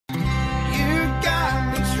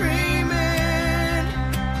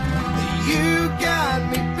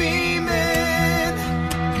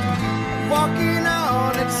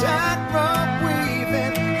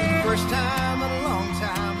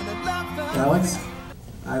spots.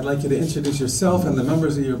 I'd like you to introduce yourself and the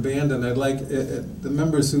members of your band, and I'd like the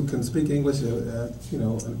members who can speak English,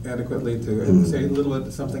 adequately to say a little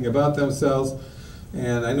bit something about themselves.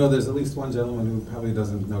 And I know there's at least one gentleman who probably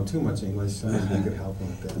doesn't know too much English, so maybe you could help him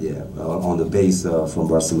with that. Yeah, on the bass from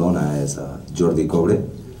Barcelona is Jordi Cobre,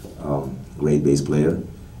 great bass player.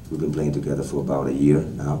 We've been playing together for about a year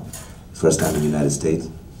now. First time in the United States,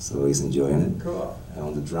 so he's enjoying it. Cool. And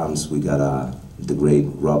on the drums, we got the great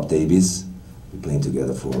Rob Davies. We're playing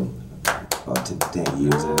together for about 10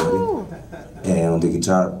 years already. And on the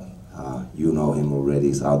guitar, you know him already,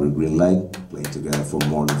 it's Albert Greenlight, playing together for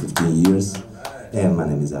more than 15 years. And my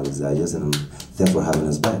name is Zayas, and thanks for having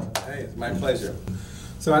us back. Hey, it's my pleasure.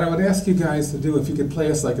 So I would ask you guys to do, if you could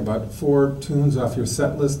play us like about 4 tunes off your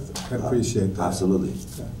set list, I'd appreciate that. Absolutely.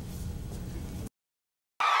 Yeah.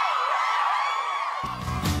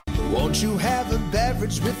 Won't you have a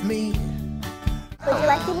beverage with me? Would you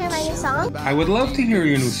like to hear my new song? I would love to hear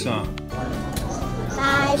your new song.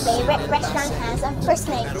 My favorite restaurant has a first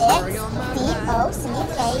name. It's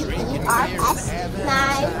D-O-C-K-E-R-S.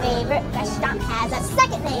 My favorite restaurant has a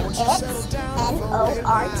second name. It's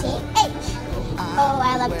N-O-R-T-H. Oh,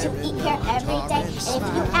 I love to eat here every day. And if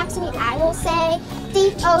you ask me, I will say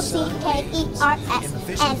D-O-C-K-E-R-S.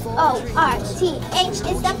 N-O-R-T-H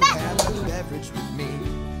is the best.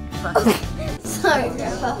 Okay. Sorry,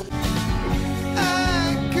 Grandpa. I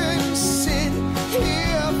could sit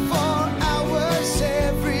here for hours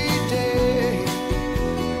every day.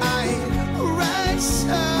 I'd write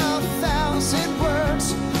 1,000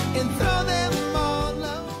 words and throw them all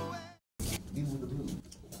away.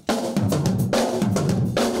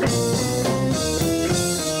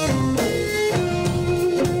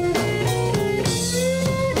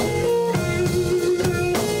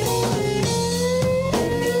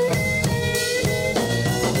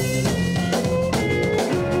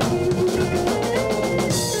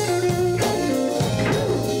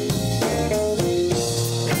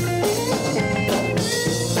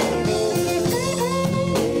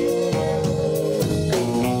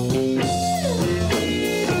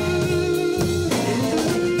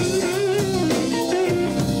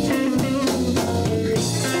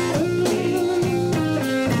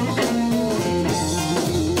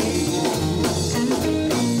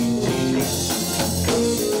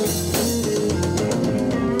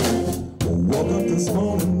 This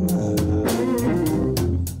morning,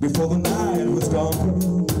 before the night was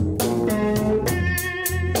gone,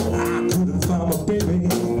 I couldn't find my baby.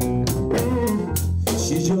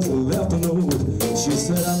 She just left a note. She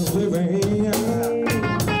said I'm living.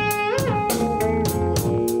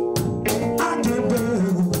 I can't bear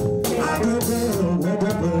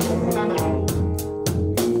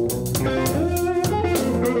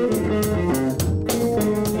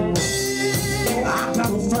I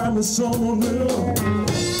gotta find me someone new.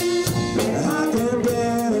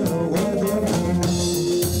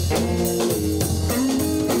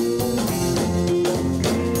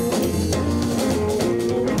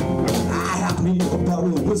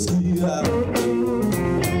 Whiskey, I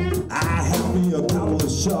had me a couple of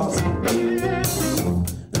shots, and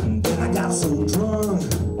then I got so drunk,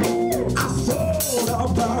 I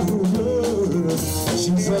thought about her words.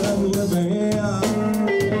 She said I'm living.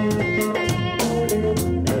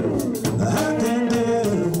 I can't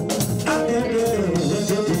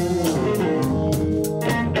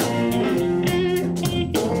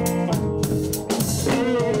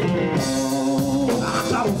I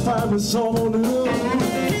gotta find me someone new.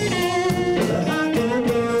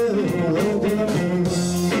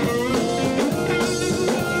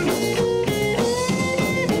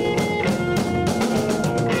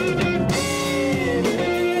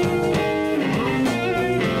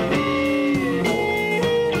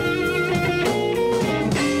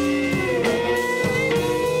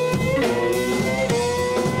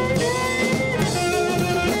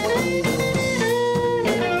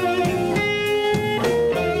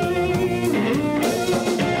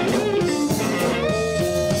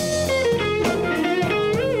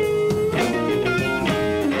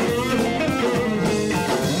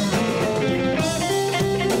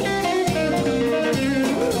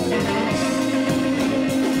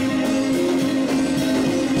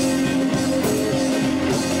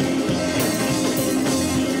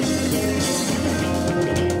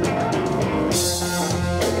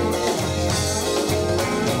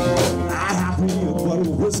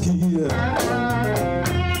 Whiskey, I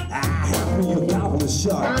had me a couple of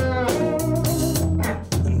shots,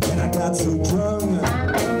 and then I got so drunk, I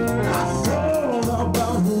thought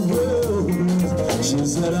about her words. She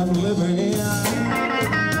said I'm living.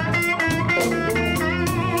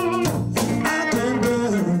 I can't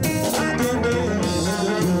bear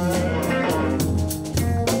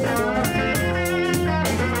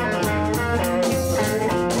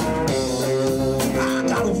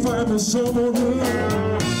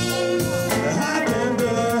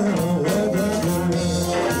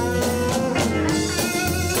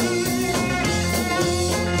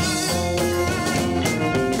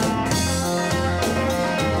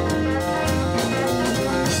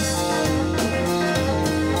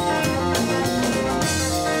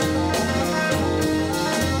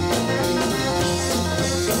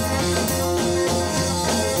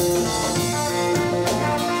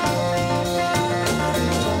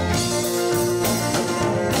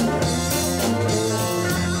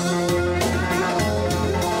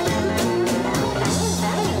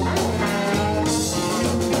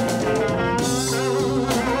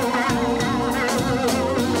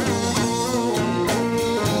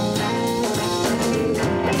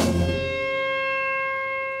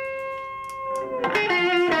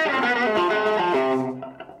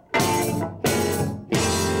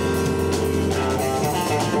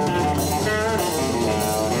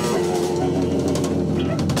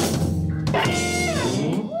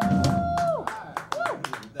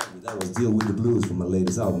That was Deal with the Blues from my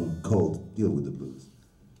latest album called Deal with the Blues.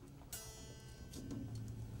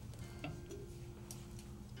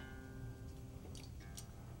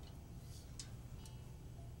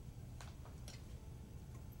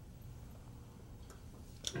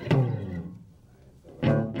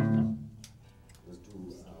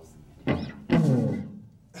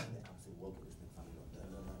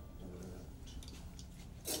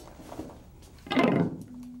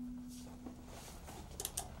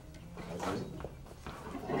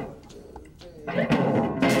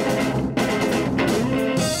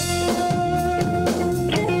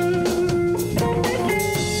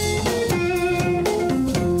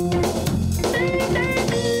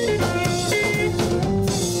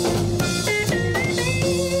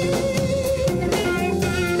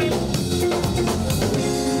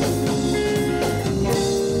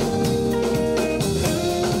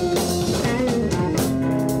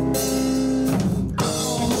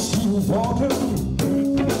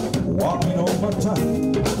 Walking on my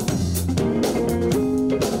time.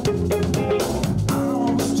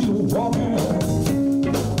 I'm still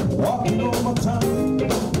walking on my time.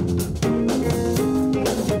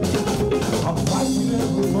 I'm fighting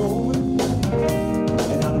every moment,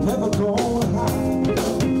 and I'm never gonna hide.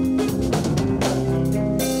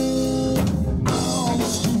 I'm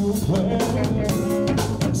still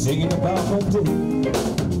playing, singing about my day.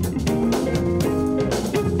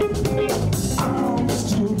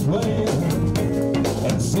 Playing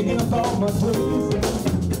and singing about my days.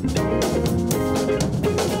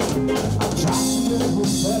 I try to every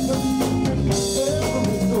second,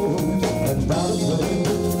 every note, and not a play.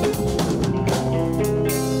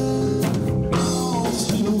 I'm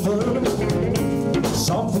still learning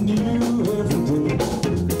something new every day.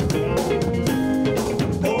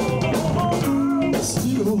 Oh, I'm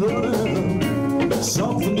still learning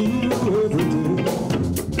something new every day.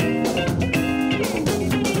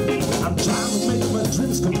 My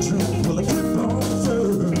dreams come true. Well, I keep on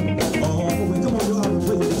serving. Oh, come on, y'all,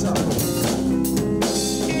 play the guitar.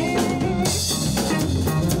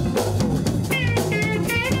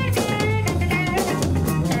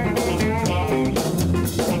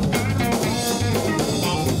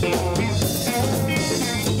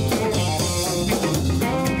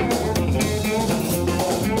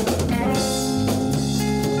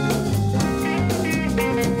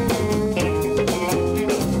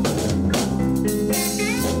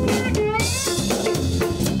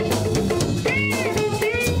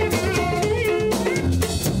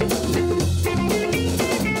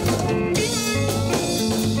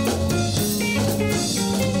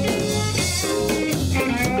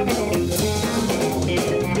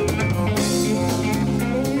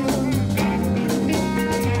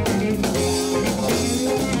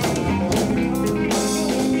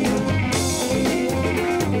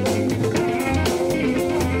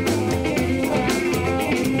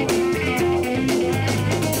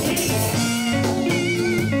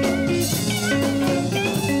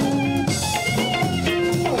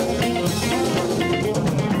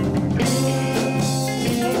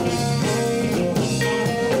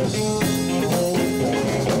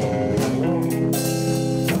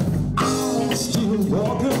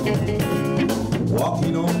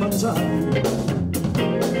 Walking on my time.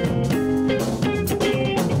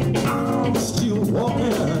 I'm still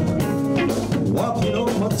walking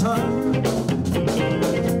on my time.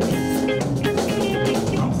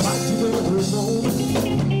 I'm fighting every moment,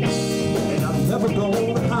 and I'm never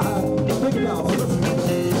gonna hide. Take it out,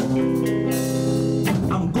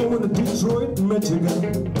 I'm going to Detroit, Michigan.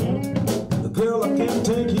 The girl, I can't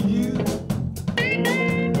take you.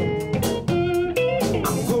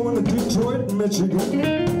 Detroit, Michigan,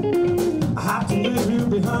 I have to leave you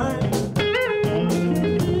behind.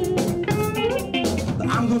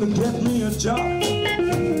 I'm gonna get me a job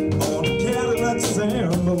on the Cadillac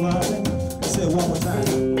Samba line. Say it one more time.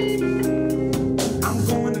 I'm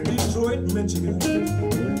going to Detroit, Michigan.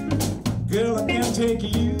 Girl, I can't take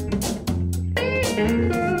you.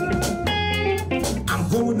 I'm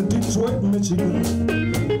going to Detroit, Michigan.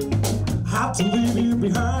 I have to leave you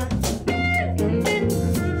behind.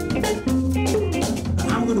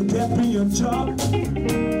 I'm gonna get me a job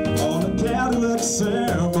on a Cadillac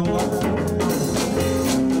Samba line.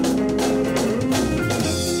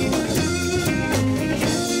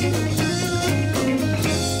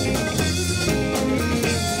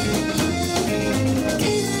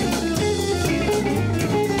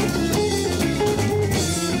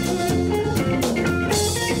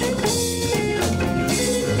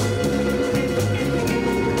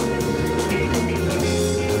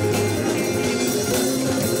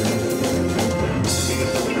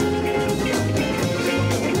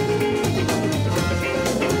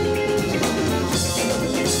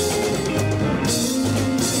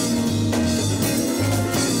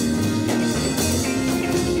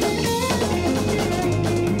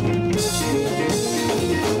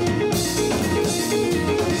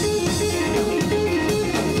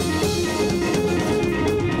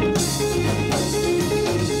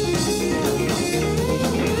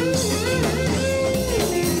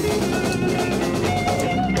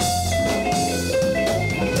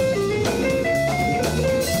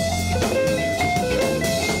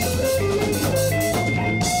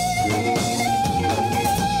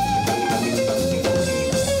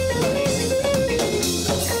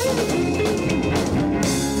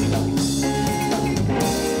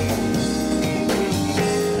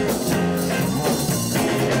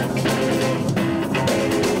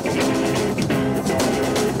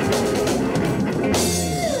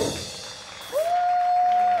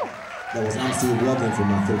 time for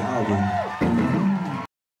my third album.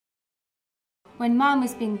 When Mom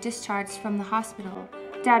was being discharged from the hospital,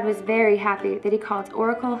 Dad was very happy that he called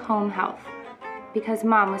Oracle Home Health because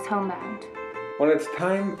Mom was homebound. When it's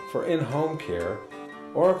time for in-home care,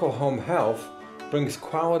 Oracle Home Health brings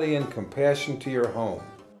quality and compassion to your home.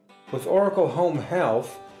 With Oracle Home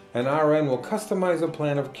Health, an RN will customize a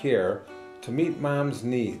plan of care to meet Mom's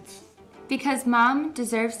needs. Because Mom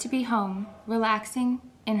deserves to be home, relaxing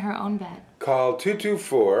in her own bed. Call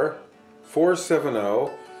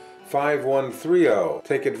 224-470-5130.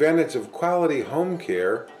 Take advantage of quality home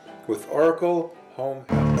care with Oracle Home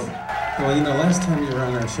Health. Well, you know, last time you were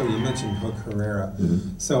on our show, you mentioned Hook Herrera.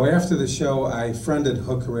 So after the show, I friended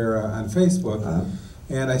Hook Herrera on Facebook,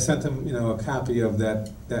 and I sent him, you know, a copy of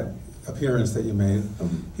that appearance that you made.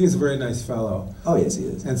 He's a very nice fellow. Oh, yes, he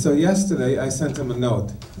is. And so yesterday, I sent him a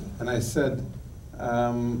note, and I said,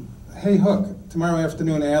 hey, Hook, tomorrow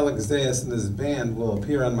afternoon, Alex Zayas and his band will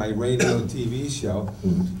appear on my radio TV show,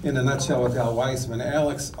 In a Nutshell with Al Weissman.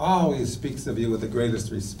 Alex always speaks of you with the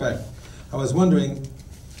greatest respect. I was wondering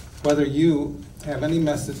whether you have any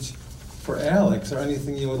message for Alex or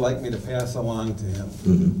anything you would like me to pass along to him.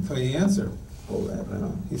 So he answered.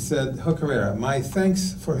 He said, Hook Herrera, my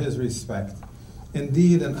thanks for his respect.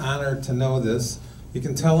 Indeed an honor to know this. You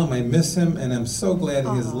can tell him I miss him and I'm so glad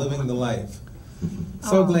he is living the life.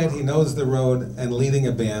 So glad he knows the road and leading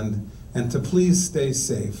a band, and to please stay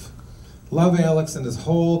safe. Love Alex and his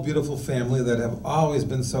whole beautiful family that have always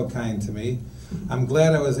been so kind to me. I'm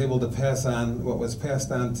glad I was able to pass on what was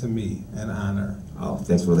passed on to me, an honor. Oh,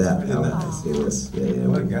 thanks for that. Nice. It was, yeah.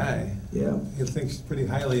 What a guy. Yeah. He thinks pretty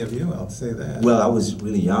highly of you, I'll say that. Well, I was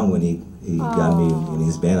really young when he got me in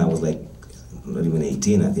his band. I was like not even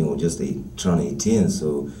 18, I think, or just turned 18,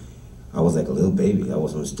 so I was like a little baby. I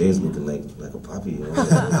was on stage looking like a puppy, you know.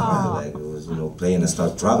 Like it was, you know, playing and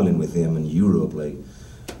start traveling with him in Europe, like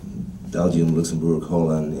Belgium, Luxembourg,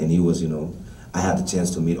 Holland, and he was, you know, I had the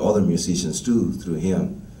chance to meet other musicians too through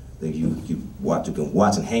him. Like you can watch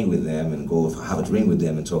and hang with them and go have a drink with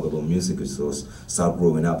them and talk about music. So start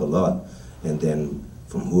growing up a lot. And then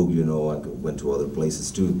from Hook, you know, I went to other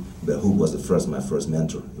places too. But Hook was my first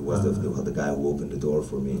mentor. He was the guy who opened the door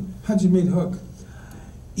for me. How'd you meet Hook?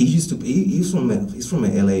 He's from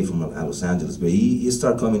LA, from Los Angeles, but he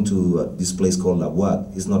started coming to this place called La Boîte.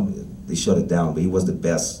 They shut it down, but he was the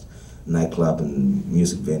best nightclub and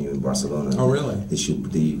music venue in Barcelona. Oh, really?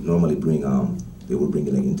 They normally bring they were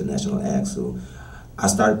bringing like international acts. So I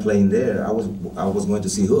started playing there. I was going to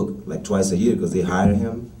see Hook like twice a year because they hired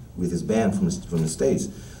him with his band from the States.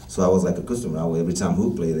 So I was like a customer. Every time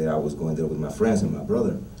Hook played there, I was going there with my friends and my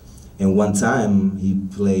brother. And one time he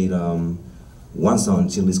played one song,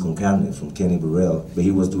 Chilis con Carne, from Kenny Burrell, but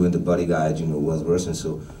he was doing the Buddy Guide, you know, was version.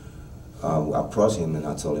 So I approached him and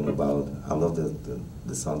I told him about, I love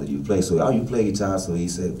the song that you play. So, oh, you play guitar? So he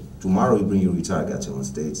said, tomorrow you bring your guitar, I got you on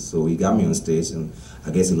stage. So he got me on stage, and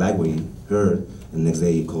I guess he liked what he heard. And the next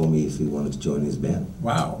day he called me if he wanted to join his band.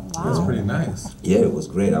 Wow. That's pretty nice. Yeah, it was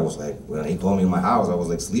great. I was like, when he called me in my house, I was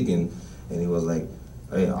like sleeping, and he was like,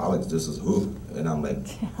 hey, Alex, this is Hook. And I'm like,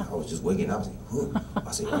 I was just waking up, I was like, Hook.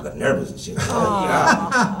 I said, I got nervous and shit.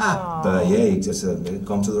 Yeah. But yeah, he just said,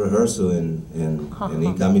 come to the rehearsal, and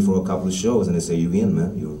he got me for a couple of shows, and they said, you in,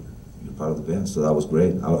 man, you're part of the band. So that was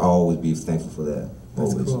great. I'll always be thankful for that.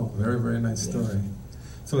 That's always. Cool. Very, very nice story.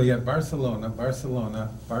 So we got Barcelona, and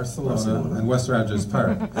West Rogers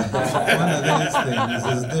Park. One of these things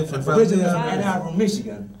is different from the other. And I'm from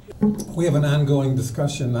Michigan. We have an ongoing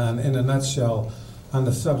discussion on, in a nutshell, on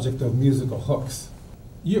the subject of musical hooks.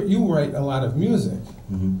 You write a lot of music.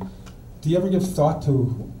 Mm-hmm. Do you ever give thought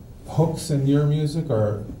to hooks in your music,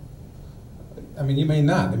 or, I mean, you may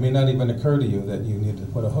not. It may not even occur to you that you need to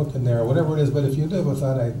put a hook in there or whatever it is, but if you do, I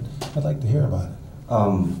thought I'd like to hear about it.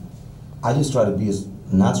 I just try to be as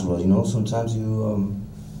natural, you know. Sometimes you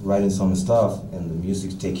writing some stuff and the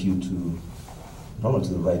music take you normally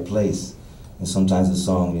to the right place. And sometimes the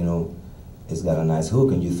song, you know, it's got a nice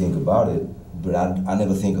hook and you think about it, but I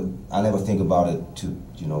never think about it to,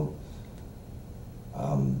 you know,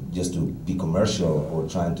 just to be commercial or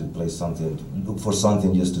trying to play something, look for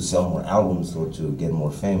something just to sell more albums or to get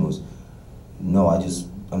more famous. No,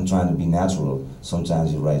 I'm trying to be natural.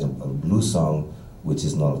 Sometimes you write a blues song, which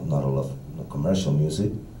is not a lot of commercial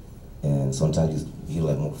music, and sometimes you hear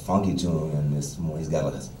like more funky tune, and he's got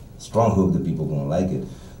like a strong hook that people gonna like it.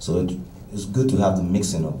 So it's good to have the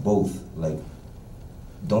mixing of both. Like,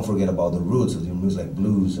 don't forget about the roots of your music, like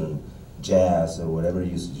blues and jazz or whatever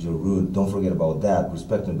is your root. Don't forget about that,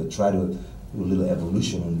 respect it, but try to do a little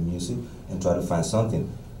evolution in the music and try to find something.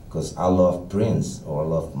 Because I love Prince or I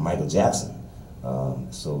love Michael Jackson,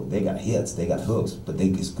 So they got hits, they got hooks, but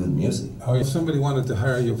it's good music. Oh, if somebody wanted to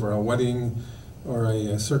hire you for a wedding or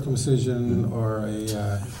a circumcision or a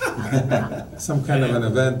some kind of an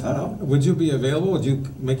event, would you be available? Would you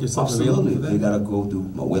make yourself available for that? They gotta go to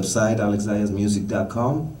my website,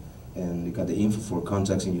 alexzayasmusic.com, and you got the info for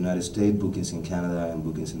contacts in the United States, bookings in Canada, and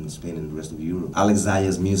bookings in Spain and the rest of Europe.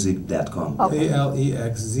 alexzayasmusic.com. ALEXZAYAS.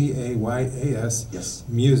 Yes.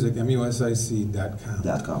 Music, MUSIC.com.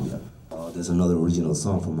 .com, yeah. There's another original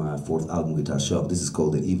song from my 4th album, Guitar Shop. This is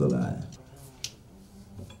called The Evil Eye.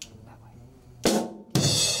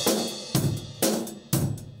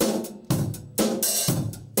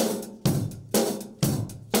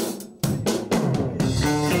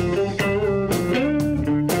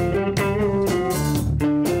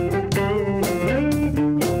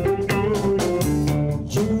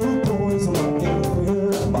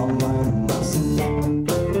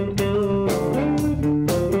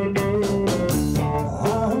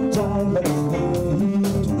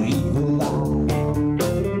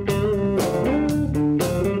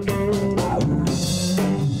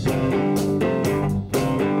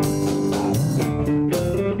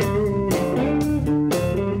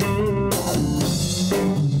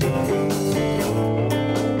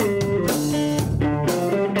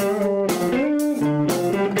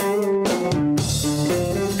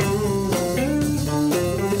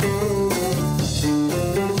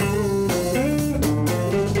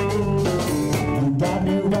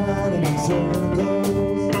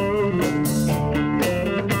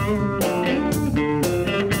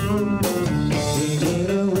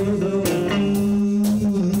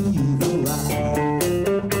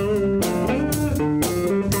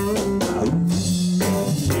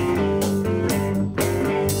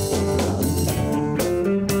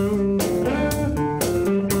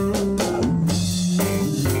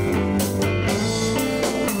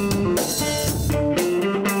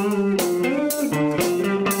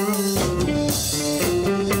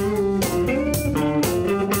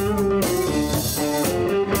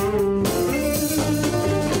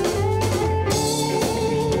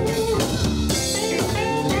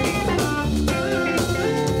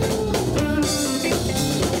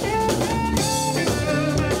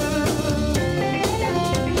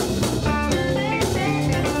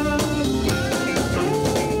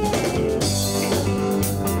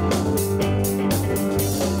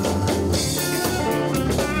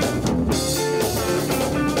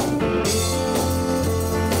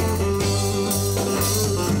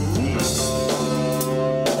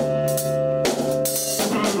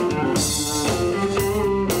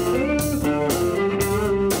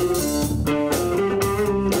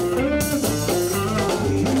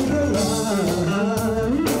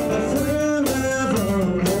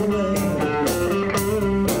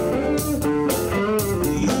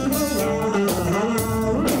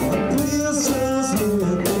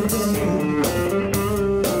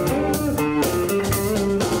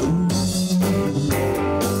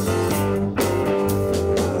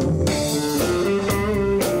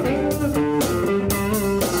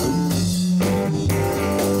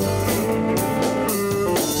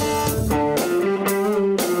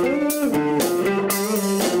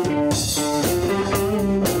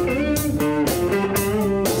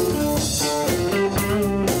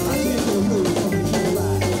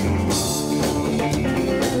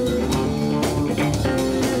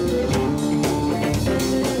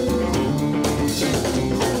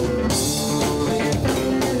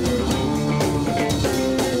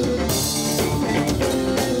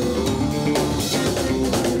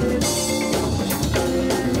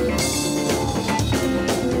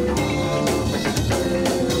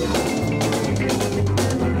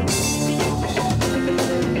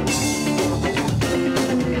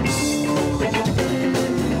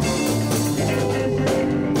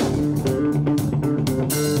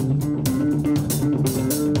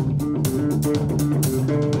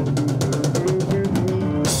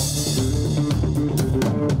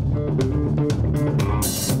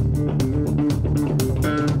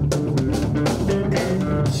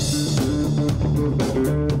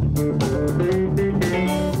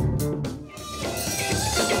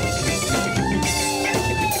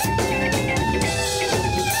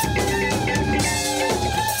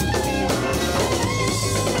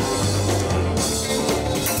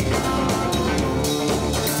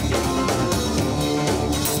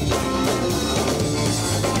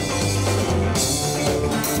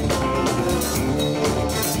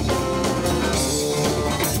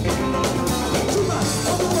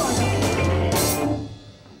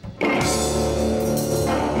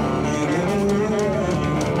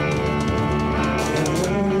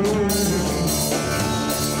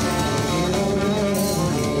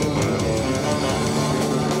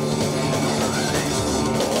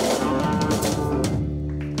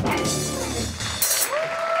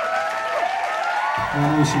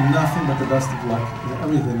 wish you nothing but the best of luck in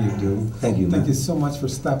everything you do. Thank you, man. Thank you so much for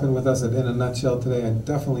stopping with us at In a Nutshell today. I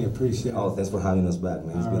definitely appreciate it. Oh, thanks for having us back,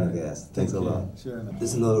 man. It's All been right. a gas. Thanks a Take care. lot. Sure enough.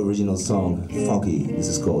 This is another original song, funky. This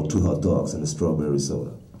is called Two Hot Dogs and a Strawberry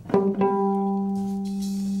Soda. You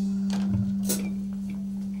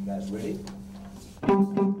guys ready?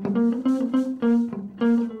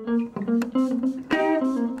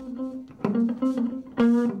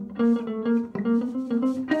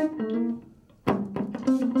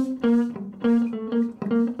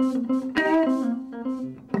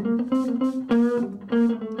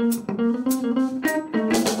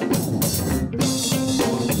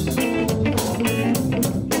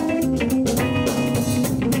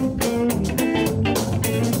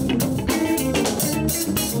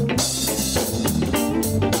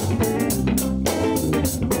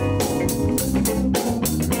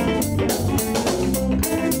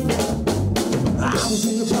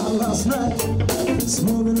 Last night,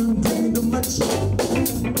 smoking and drinking too much. I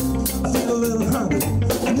feel a little hungry.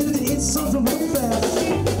 I needed to eat something real fast.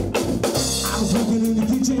 I was looking in the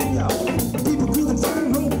kitchen, people couldn't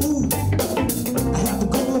find no food. I had to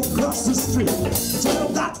go across the street, tell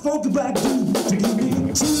that funky black dude to give me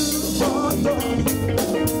 2 hot dogs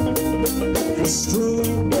and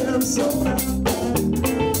strawberry soda.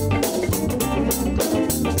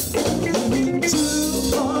 Give me 2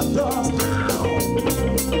 hot dogs.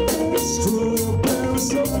 Strawberry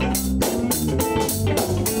soda.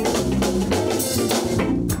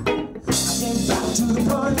 I came back to the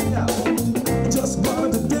party now. Just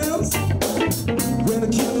wanted to dance. When a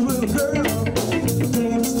cute little girl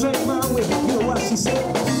came straight my way. You know what she said?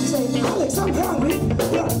 She said, Alex, I'm hungry.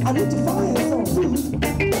 But I need to find some food.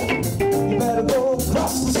 You better go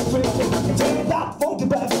across the street and take that funky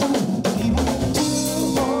back food. Give me 2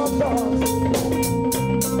 hot dogs.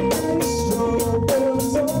 Strawberry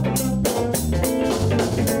soda.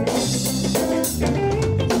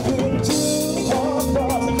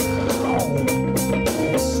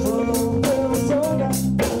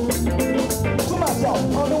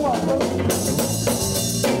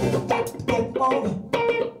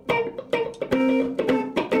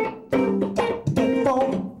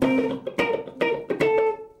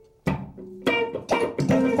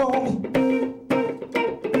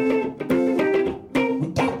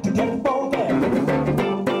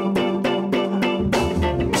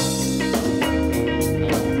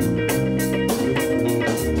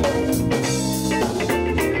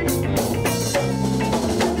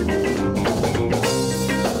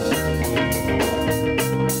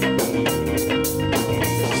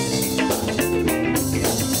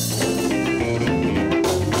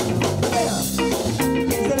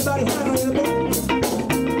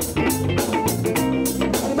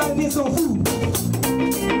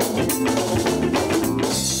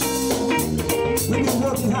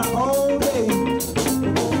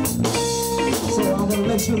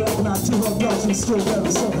 Sure that not 2 hot dogs and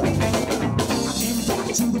strawberry soda. I came back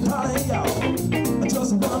to the party, y'all. I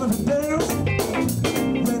just wanted to dance.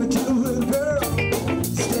 When a cute little girl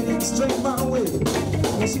standing straight my way,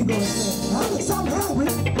 and she gonna say, Alex, I'm hungry.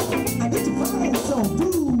 I need to find some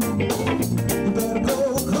food. You better go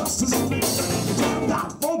across the street. Tell that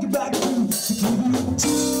funky black dude to give you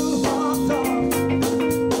 2 hot dogs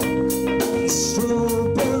and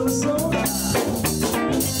strawberry soda.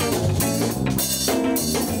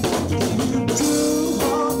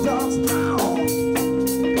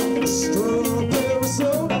 Strawberry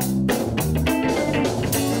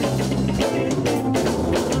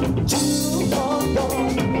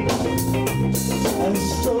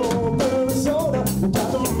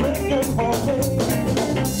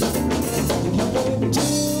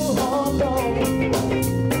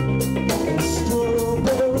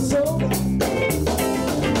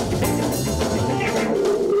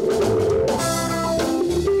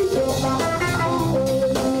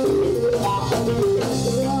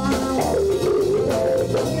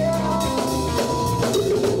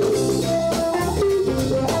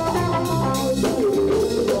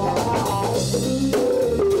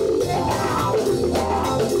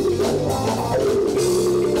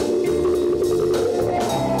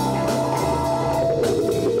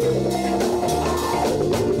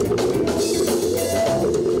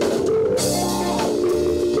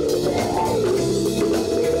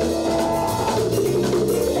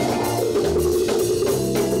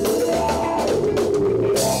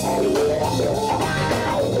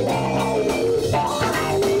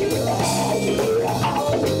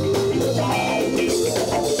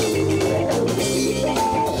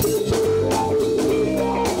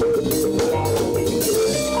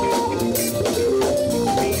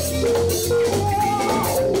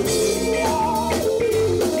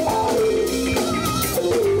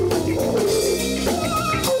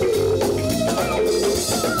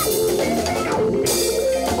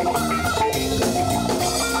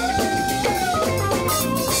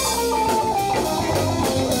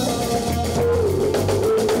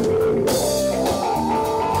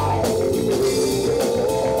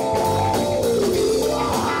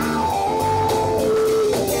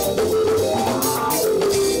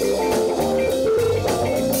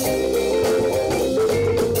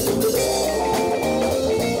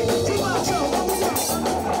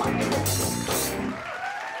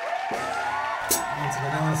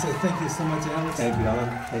And I want to say thank you so much, Alex. Thank you, Alan.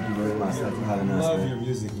 Thank you very much. Thanks for having us. Love man. your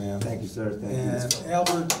music, man. Thank you, sir. Thank And you.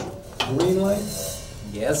 Albert Greenlight,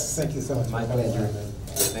 Yes. thank you so much. My for coming pleasure. on, man.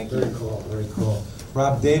 Thank you. Very cool, very cool.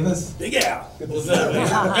 Rob Davis. Yeah. Good to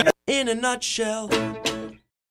see you. In a nutshell,